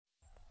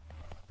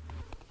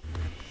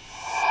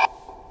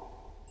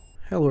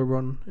Hello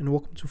everyone and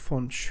welcome to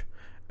Funch.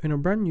 In a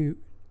brand new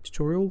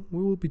tutorial,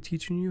 we will be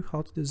teaching you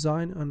how to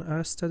design an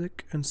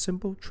aesthetic and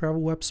simple travel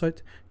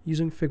website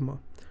using Figma.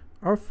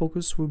 Our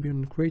focus will be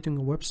on creating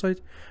a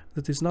website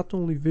that is not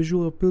only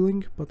visually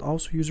appealing but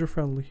also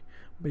user-friendly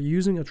by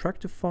using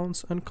attractive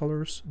fonts and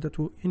colors that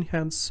will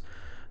enhance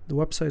the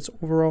website's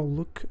overall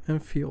look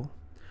and feel.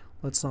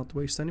 Let's not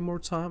waste any more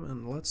time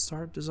and let's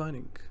start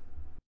designing.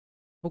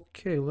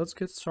 Okay, let's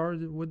get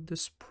started with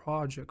this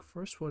project.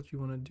 First, what you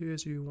want to do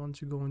is you want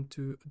to go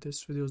into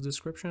this video's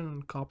description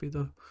and copy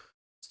the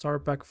starter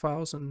pack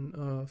files in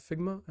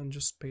Figma and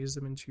just paste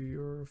them into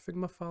your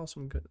Figma file.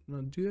 So I'm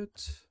gonna do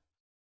it.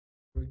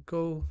 Here we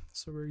go.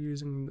 So we're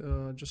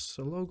using just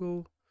a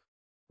logo.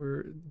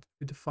 We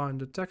define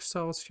the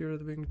textiles here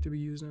that we're going to be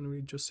using, and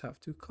we just have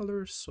two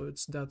colors. So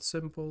it's that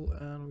simple,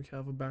 and we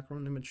have a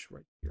background image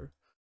right here.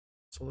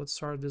 So let's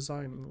start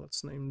designing.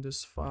 Let's name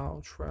this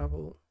file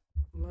travel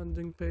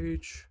landing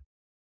page.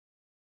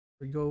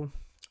 There we go.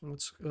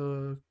 Let's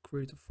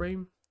create a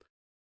frame.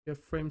 We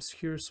have frames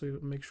here, so you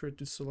make sure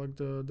to select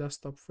the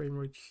desktop frame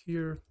right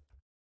here.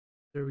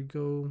 There we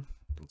go.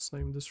 Let's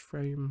name this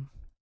frame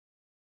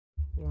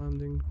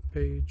landing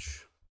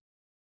page.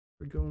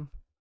 There we go.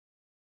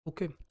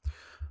 Okay,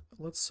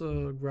 let's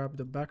grab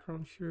the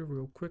background here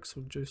real quick.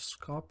 So just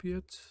copy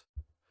it,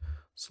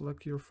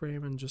 select your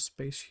frame and just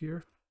paste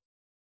here.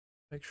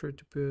 Make sure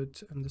to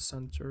put in the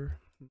center.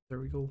 There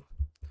we go.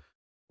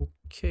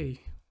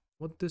 Okay,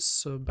 what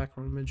this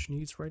background image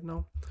needs right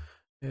now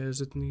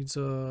is it needs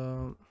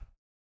a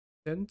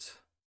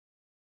tint.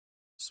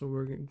 So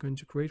we're going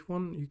to create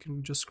one. You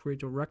can just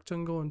create a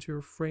rectangle into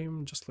your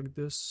frame just like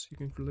this. You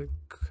can click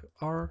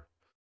R,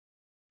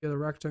 get a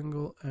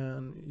rectangle,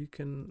 and you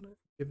can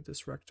give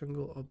this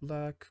rectangle a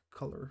black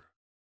color.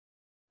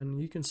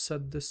 And you can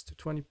set this to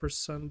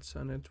 20%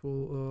 and it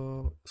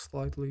will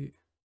slightly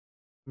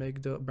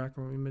make the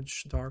background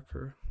image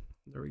darker.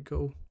 There we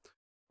go.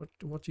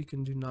 What you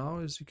can do now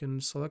is you can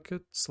select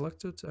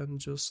it and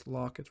just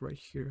lock it right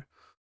here.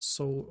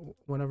 So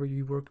whenever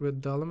you work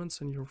with the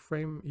elements in your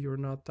frame, you're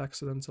not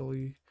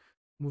accidentally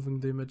moving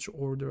the image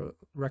or the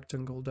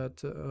rectangle that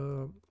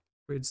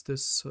creates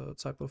this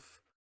type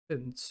of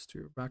tint to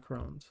your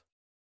background.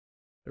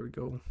 There we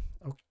go.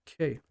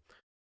 Okay,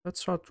 let's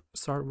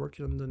start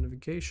working on the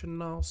navigation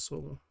now.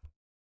 So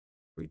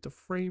create the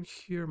frame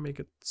here, make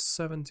it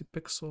 70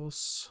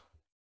 pixels.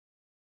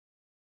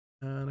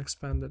 And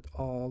expand it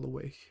all the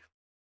way.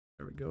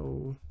 There we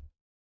go.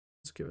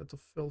 Let's give it a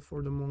fill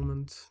for the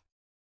moment.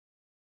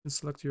 And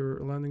select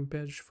your landing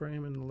page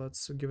frame and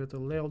let's give it a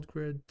layout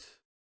grid.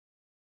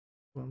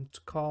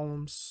 Want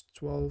columns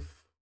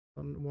 12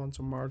 and want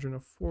a margin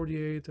of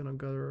 48 and a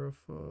gutter of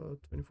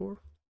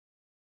 24.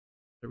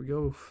 There we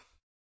go.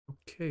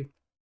 Okay,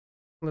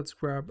 let's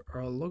grab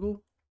our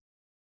logo.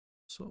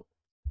 So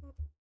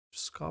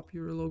just copy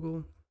your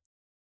logo.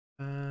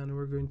 And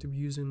we're going to be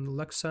using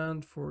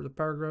Lexand for the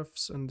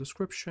paragraphs and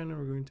description.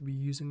 We're going to be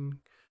using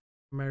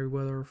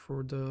Merriweather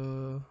for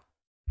the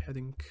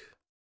heading.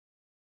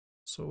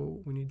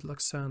 So we need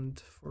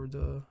Lexand for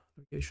the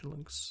navigation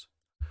links.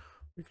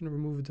 You can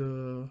remove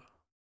the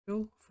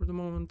fill for the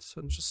moment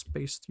and just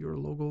paste your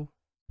logo.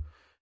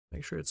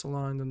 Make sure it's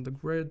aligned in the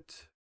grid.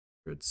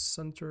 It's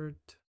centered.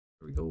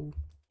 There we go.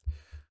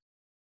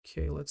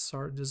 Okay, let's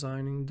start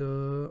designing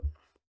the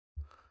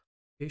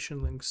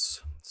navigation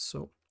links.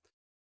 So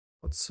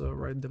let's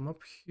write them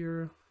up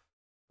here.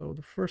 So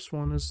the first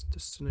one is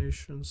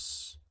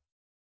destinations.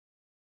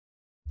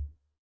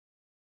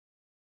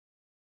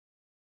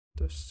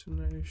 There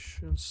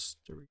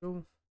we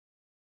go.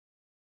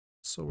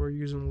 So we're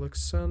using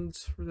Lexand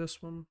for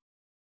this one.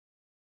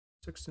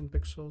 16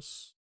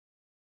 pixels.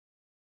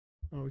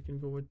 Oh, we can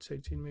go with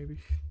 18 maybe.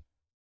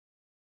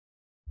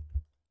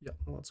 Yeah,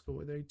 let's go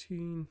with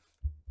 18.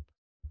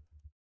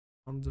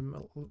 Want them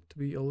to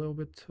be a little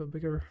bit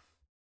bigger.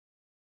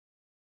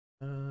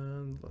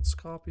 And let's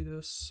copy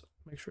this.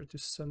 Make sure to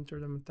center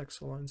them,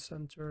 text align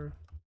center.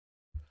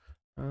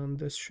 And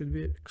this should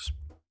be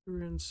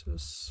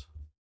experiences.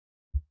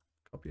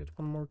 Copy it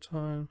one more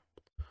time.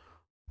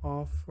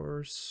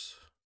 Offers.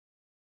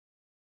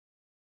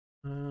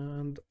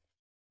 And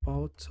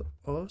about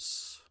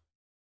us.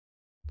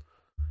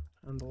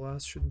 And the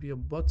last should be a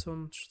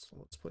button. So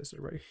let's place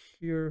it right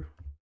here.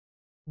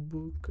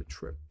 Book a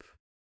trip.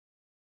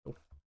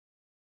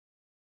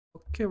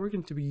 Okay, we're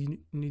going to be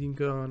needing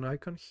an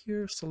icon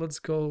here. So let's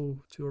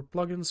go to our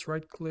plugins,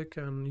 right click,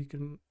 and you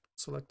can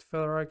select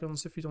feather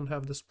icons. If you don't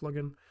have this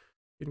plugin,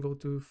 you can go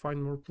to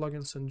find more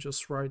plugins and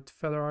just write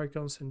feather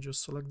icons and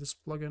just select this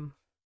plugin.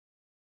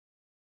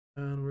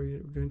 And we're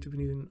going to be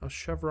needing a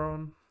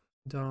chevron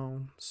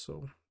down.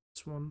 So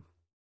this one,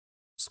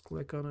 just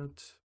click on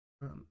it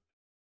and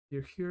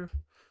here.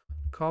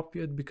 Copy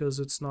it because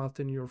it's not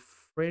in your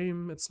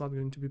frame. It's not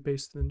going to be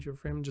pasted into your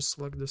frame. Just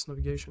select this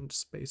navigation,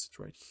 just paste it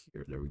right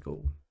here. There we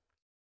go.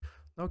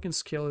 Now we can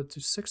scale it to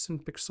 16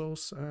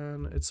 pixels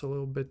and it's a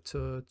little bit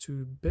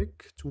too big,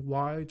 too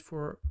wide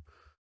for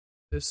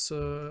this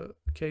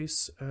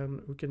case,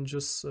 and we can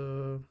just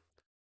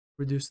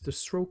reduce the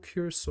stroke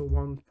here, so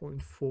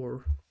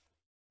 1.4,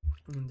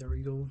 and there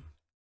we go,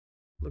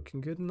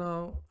 looking good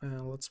now.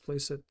 And let's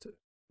place it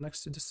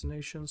next to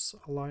destinations,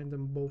 align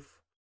them both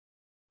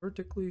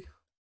vertically,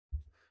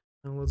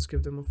 and let's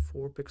give them a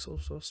 4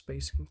 pixels of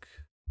spacing,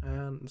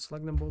 and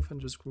select them both and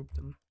just group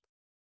them.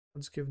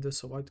 Let's give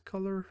this a white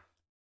color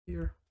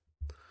here.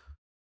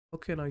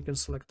 Okay, now you can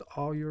select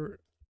all your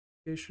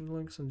navigation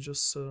links and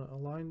just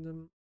align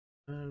them,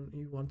 and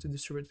you want to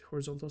distribute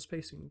horizontal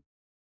spacing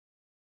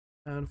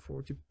and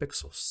 40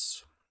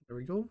 pixels. There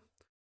we go.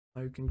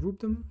 Now you can group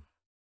them.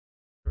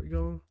 There we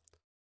go.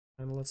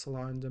 And let's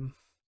align them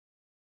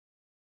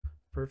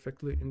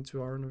perfectly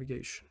into our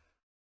navigation,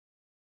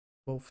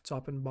 both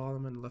top and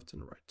bottom and left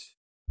and right.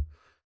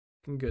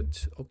 Looking good.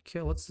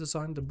 Okay, let's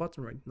design the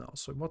button right now.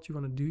 So what you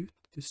want to do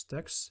to this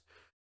text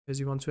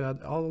is you want to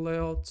add all the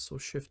layout, so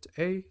Shift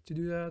A to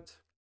do that.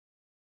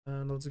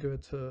 And let's give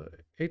it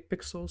 8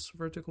 pixels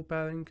vertical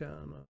padding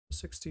and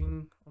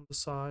 16 on the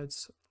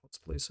sides. Let's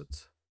place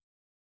it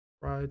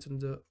right in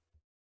the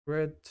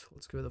grid.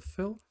 Let's give it a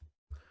fill.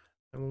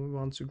 And we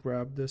want to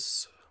grab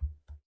this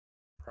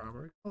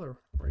primary color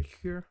right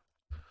here,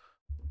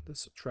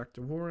 this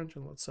attractive orange,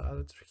 and let's add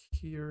it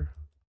here.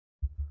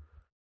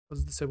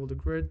 Let's disable the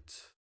grid.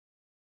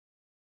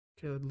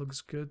 Okay, that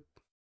looks good.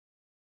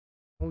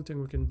 Only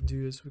thing we can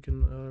do is we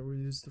can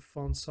reduce the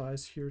font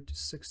size here to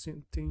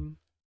 16.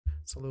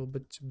 It's a little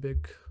bit too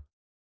big,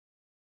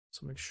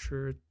 so make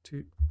sure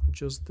to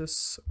adjust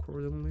this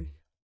accordingly.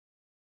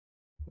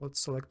 Let's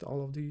select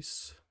all of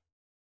these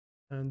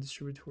and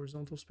distribute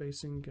horizontal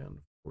spacing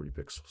and 40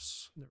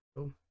 pixels. There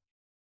we go.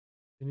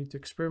 You need to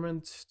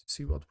experiment to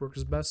see what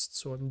works best,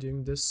 so I'm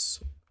doing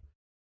this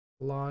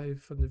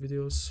live in the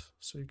videos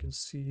so you can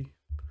see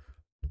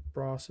the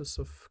process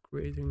of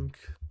creating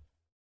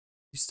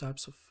these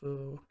types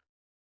of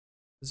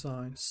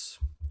designs.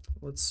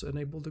 Let's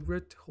enable the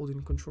grid,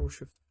 holding Control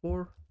Shift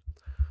 4.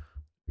 There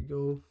we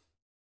go.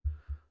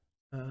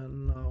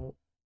 And now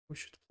we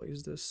should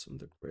place this on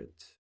the grid,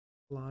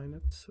 align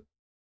it.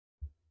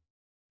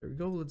 There we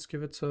go. Let's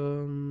give it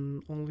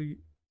only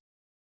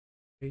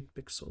 8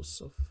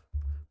 pixels of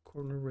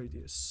corner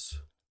radius.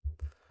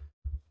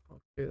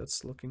 Okay,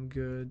 that's looking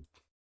good.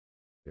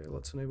 Okay,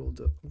 let's enable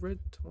the grid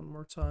one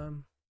more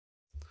time.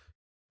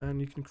 And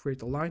you can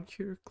create a line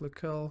here, click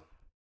L,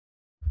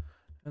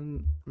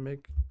 and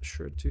make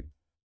sure to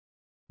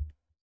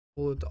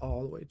pull it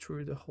all the way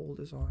through the whole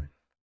design.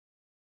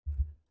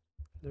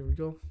 There we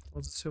go.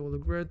 Let's disable the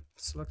grid,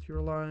 select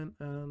your line,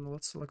 and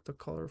let's select the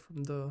color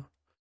from the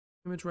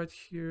image right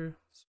here.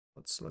 So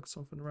let's select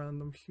something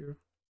random here,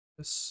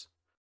 this,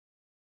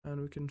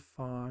 and we can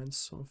find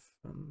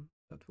something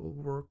that will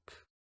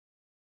work.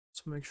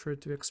 So make sure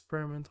to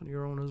experiment on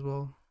your own as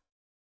well.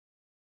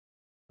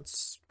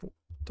 Let's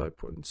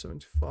type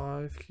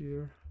 0.75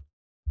 here.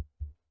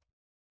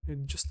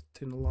 Need just a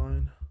thin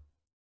line.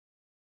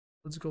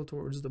 Let's go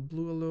towards the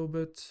blue a little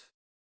bit.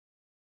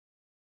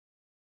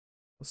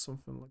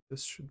 Something like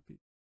this should be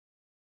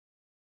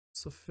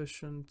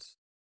sufficient.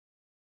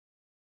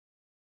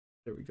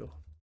 There we go.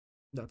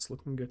 That's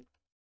looking good.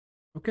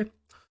 Okay,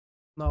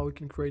 now we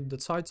can create the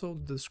title,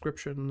 the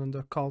description, and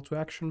the call to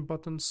action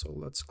button. So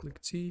let's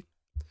click T.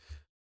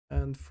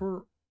 And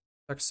for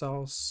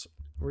textiles,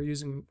 we're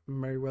using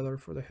Merriweather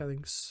for the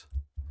headings.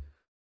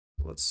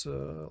 Let's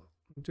do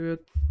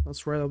it.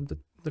 Let's write up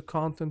the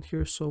content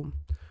here. So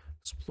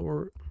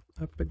explore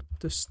epic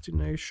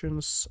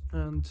destinations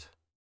and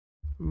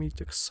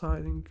meet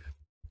exciting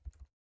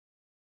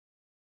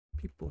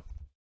people.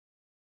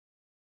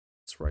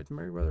 Let's write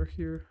Merriweather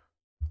here.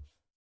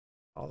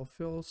 All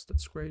fills,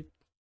 that's great.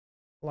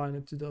 Line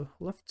it to the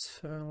left,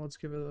 and let's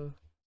give it a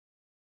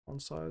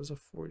font size of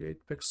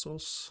 48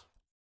 pixels.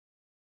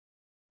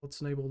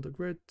 Let's enable the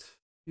grid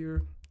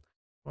here.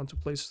 I want to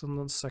place it on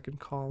the second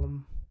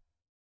column.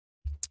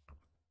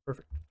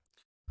 Perfect.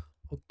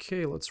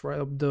 Okay, let's write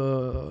up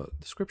the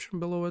description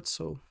below it.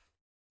 So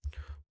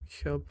we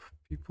help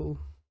people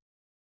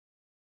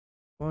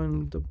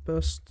find the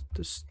best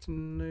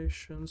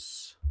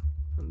destinations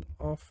and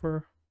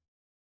offer.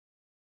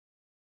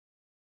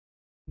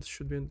 This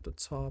should be at the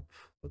top.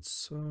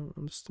 Let's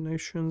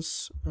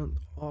destinations and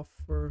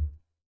offer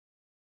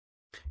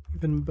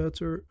even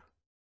better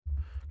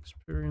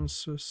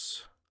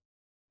experiences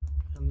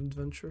and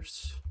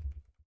adventures.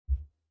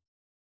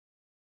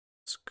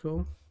 Let's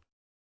go.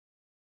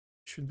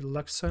 Should be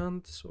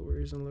Lexand, so we're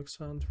using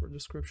Lexand for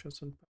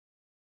descriptions, and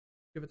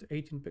give it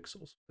 18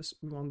 pixels.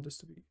 We want this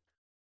to be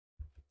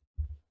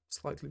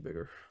slightly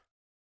bigger.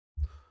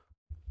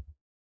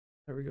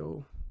 There we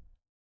go.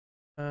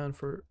 And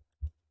for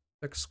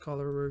text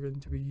color, we're going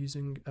to be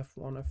using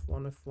F1,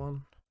 F1,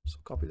 F1. So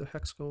copy the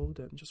hex code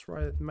and just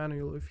write it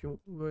manually if you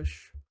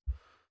wish.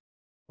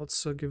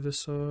 Let's give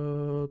this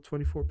 24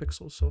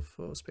 pixels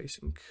of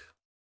spacing.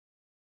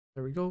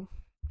 There we go.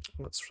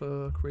 Let's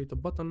create a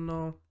button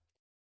now.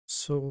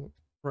 So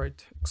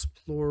write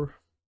explore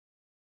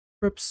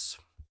trips,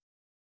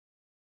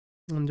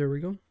 and there we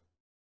go.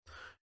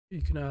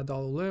 You can add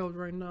all the layout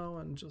right now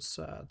and just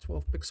add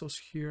 12 pixels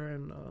here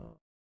and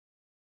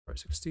try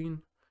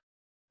 16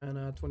 and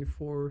add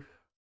 24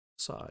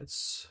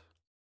 sides.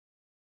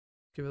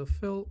 Give it a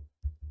fill,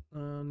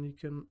 and you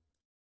can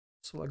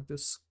select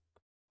this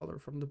color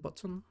from the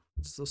button.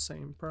 It's the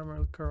same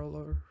primary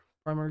color.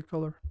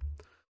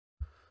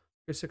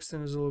 Okay,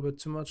 16 is a little bit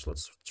too much.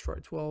 Let's try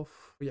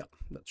 12. Yeah,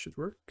 that should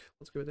work.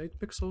 Let's give it 8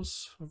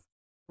 pixels of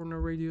corner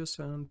radius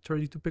and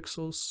 32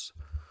 pixels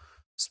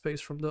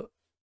space from the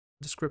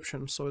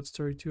description. So it's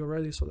 32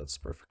 already, so that's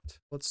perfect.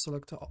 Let's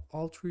select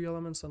all 3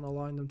 elements and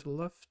align them to the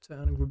left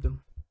and group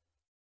them.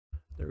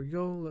 There we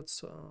go.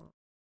 Let's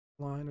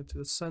align it to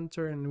the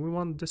center, and we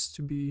want this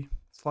to be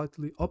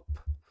slightly up.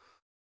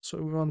 So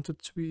we want it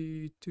to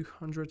be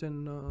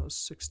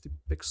 260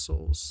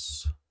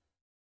 pixels.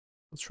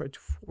 Let's try to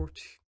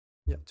 40.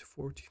 Yeah, to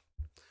 40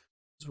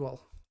 as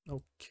well.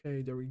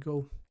 Okay, there we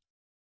go.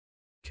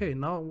 Okay,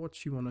 now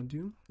what you want to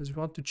do is you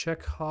want to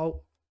check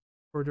how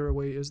further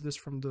away is this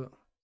from the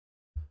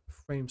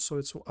frame. So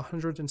it's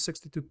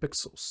 162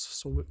 pixels.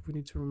 So we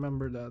need to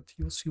remember that.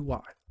 You'll see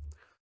why.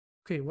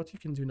 Okay, what you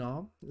can do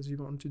now is you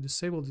want to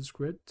disable this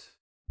grid.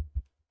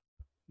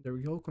 There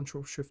we go,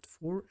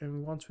 Control-Shift-4, and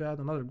we want to add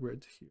another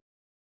grid here.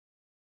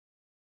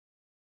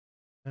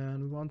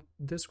 And we want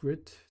this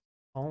grid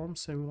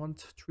columns, and we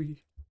want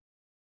three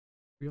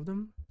of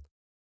them,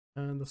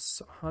 and the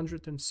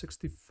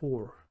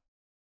 164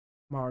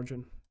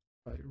 margin,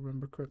 if I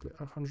remember correctly.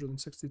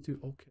 162.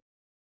 Okay,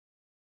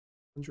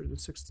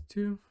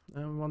 162,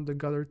 and we want the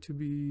gutter to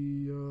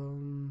be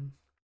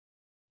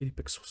 80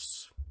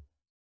 pixels.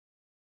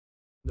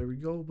 There we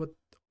go, but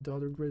the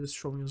other grid is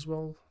showing as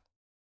well.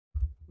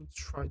 Let's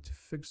try to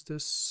fix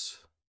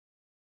this.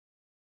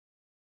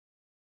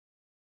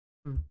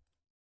 I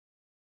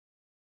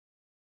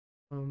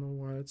don't know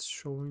why it's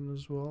showing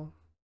as well.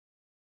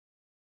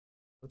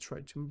 I'll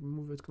try to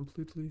remove it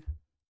completely.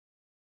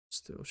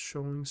 Still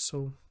showing,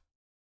 so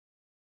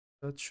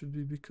that should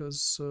be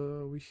because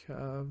we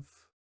have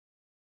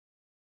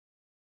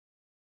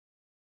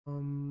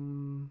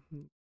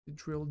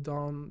drill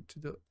down to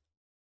the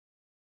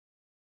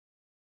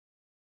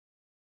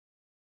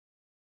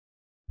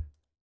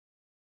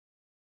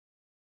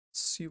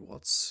see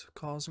what's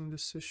causing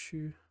this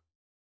issue.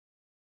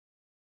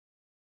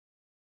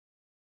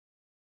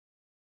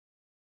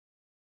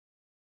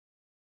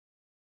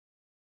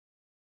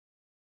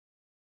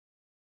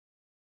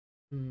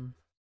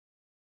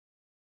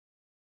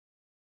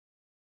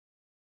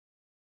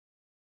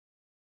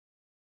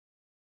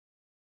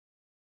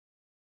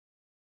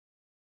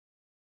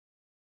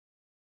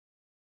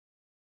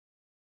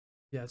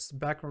 Yeah, it's the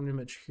background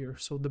image here.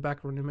 So the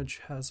background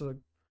image has a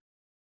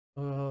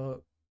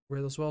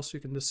grid as well, so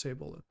you can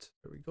disable it.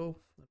 There we go.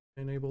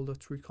 Enable the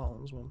 3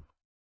 columns one.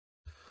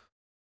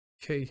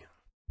 Okay.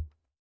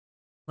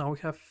 Now we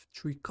have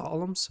 3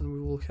 columns, and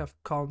we will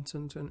have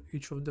content in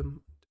each of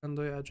them on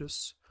the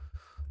edges.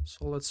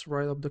 So let's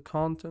write up the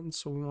content.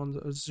 So we want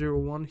a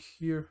 01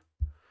 here.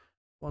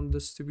 Want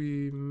this to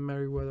be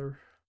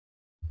Merryweather.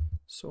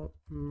 So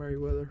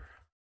Merryweather.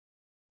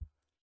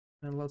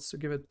 And let's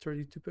give it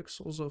 32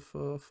 pixels of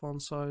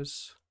font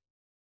size.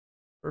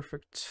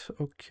 Perfect.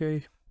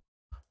 Okay.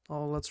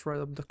 Now let's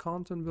write up the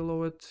content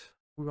below it.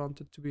 We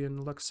want it to be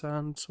in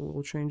Lexand, so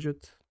we'll change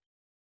it.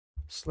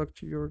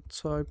 Select your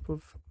type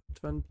of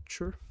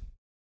adventure.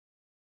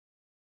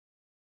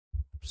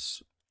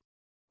 Oops.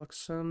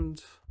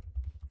 Lexand.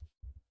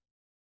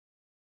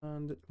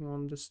 And we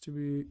want this to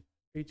be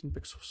 18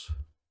 pixels.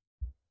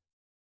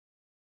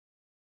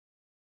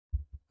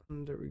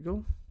 And there we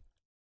go.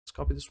 Let's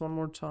copy this one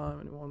more time,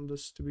 and we want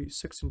this to be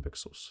 16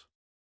 pixels.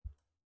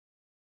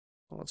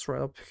 Let's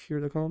write up here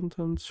the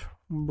content.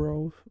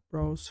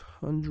 Browse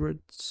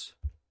hundreds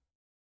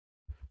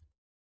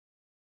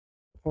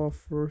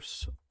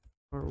offers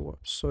our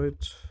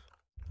website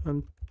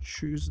and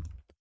choose the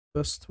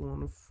best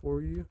one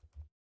for you.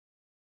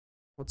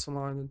 Let's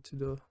align it to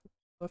the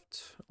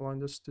left. Align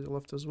this to the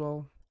left as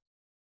well,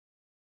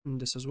 and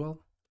this as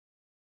well.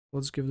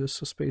 Let's give this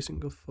a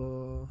spacing of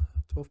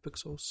 12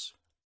 pixels,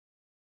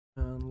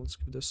 and let's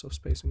give this a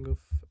spacing of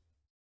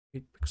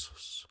 8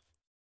 pixels.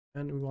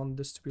 And we want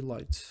this to be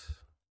light.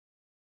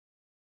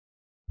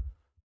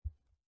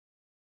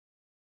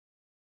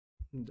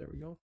 And there we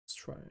go. Let's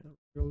try a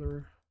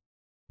color.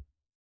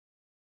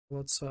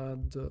 Let's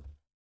add the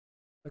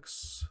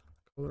X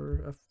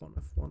color F1,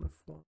 F1,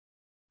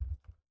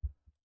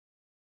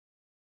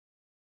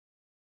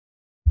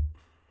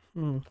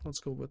 F1. Let's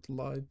go with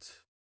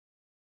light.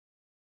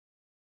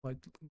 Light,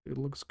 it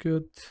looks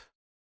good.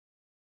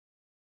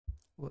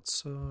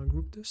 Let's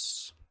group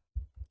this.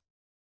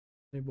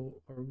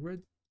 Enable our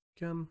grid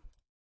again.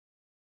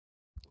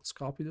 Let's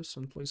copy this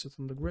and place it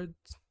on the grid.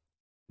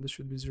 This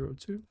should be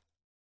 02.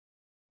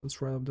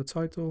 Let's write up the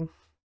title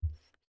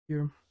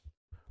here.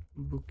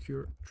 Book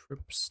your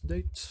trip's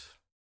date.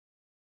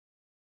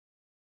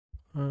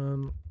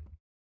 And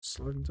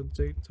select the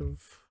date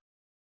of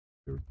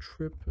your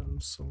trip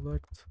and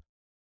select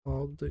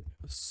all the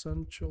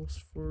essentials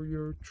for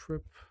your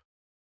trip.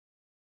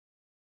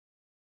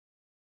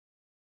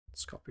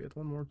 Let's copy it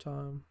one more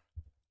time.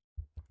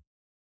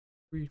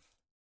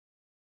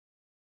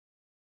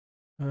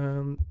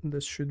 And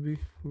this should be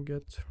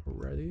get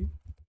ready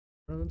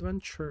for an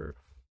adventure.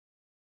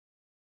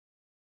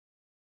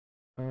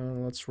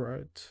 Let's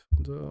write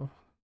the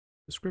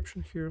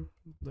description here.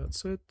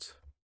 That's it.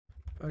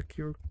 Pack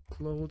your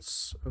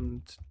clothes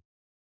and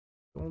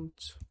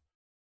don't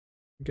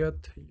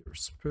get your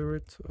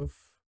spirit of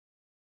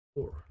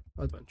or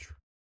adventure.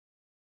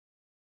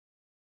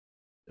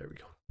 There we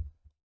go.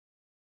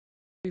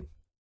 Okay.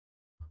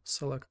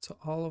 Select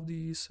all of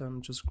these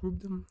and just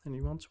group them, and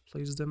you want to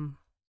place them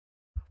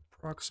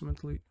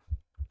approximately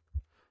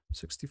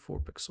 64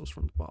 pixels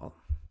from the bottom.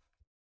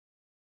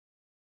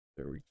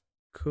 There we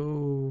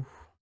go.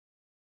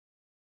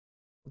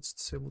 Let's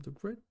disable the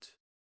grid.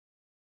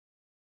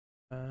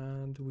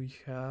 And we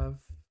have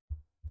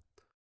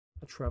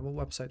a travel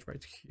website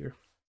right here.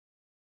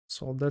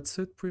 So that's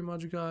it pretty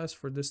much, guys,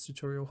 for this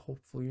tutorial.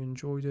 Hopefully you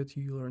enjoyed it,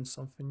 you learned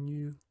something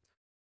new,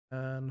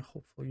 and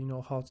hopefully you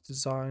know how to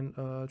design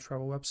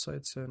travel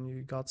websites and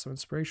you got some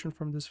inspiration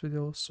from this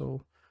video.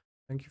 So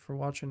thank you for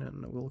watching,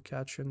 and we'll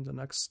catch you in the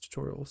next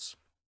tutorials.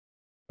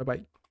 Bye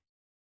bye.